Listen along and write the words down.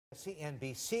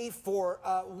CNBC for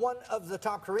one of the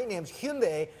top Korean names,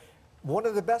 Hyundai, one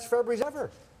of the best Februaries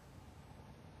ever.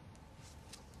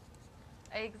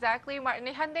 Exactly, Martin.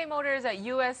 Hyundai Motors'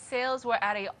 U.S. sales were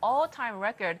at an all-time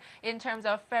record in terms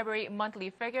of February monthly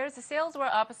figures. The sales were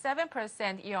up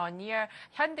 7% year-on-year.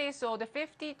 Hyundai sold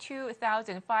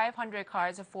 52,500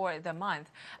 cars for the month.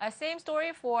 Same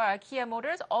story for Kia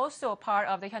Motors, also part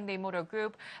of the Hyundai Motor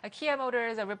Group. Kia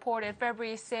Motors reported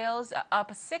February sales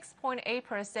up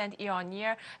 6.8%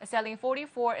 year-on-year, selling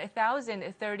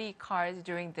 44,030 cars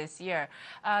during this year.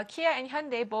 Kia and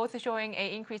Hyundai both showing an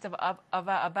increase of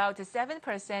about 7%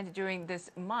 during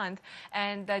this month,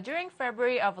 and during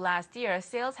February of last year,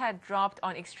 sales had dropped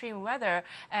on extreme weather,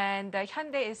 and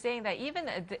Hyundai is saying that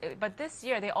but this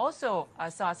year they also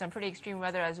saw some pretty extreme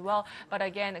weather as well. But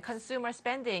again, consumer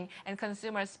spending and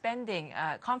consumer spending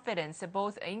confidence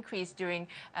both increased during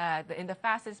in the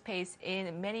fastest pace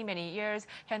in many years.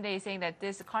 Hyundai is saying that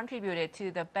this contributed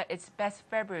to its best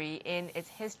February in its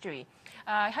history.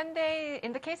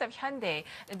 In the case of Hyundai,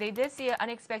 they did see an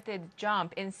unexpected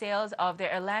jump in sales of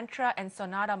their Elantra and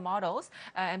Sonata models,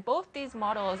 and both these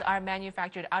models are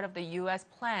manufactured out of the U.S.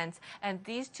 plants, and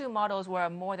these two models were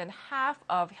more than half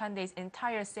of Hyundai's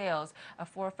entire sales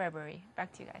for February.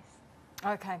 Back to you guys.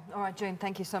 Okay, all right, June,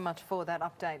 thank you so much for that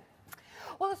update.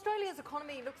 Well, Australia's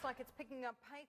economy looks like it's picking up pace.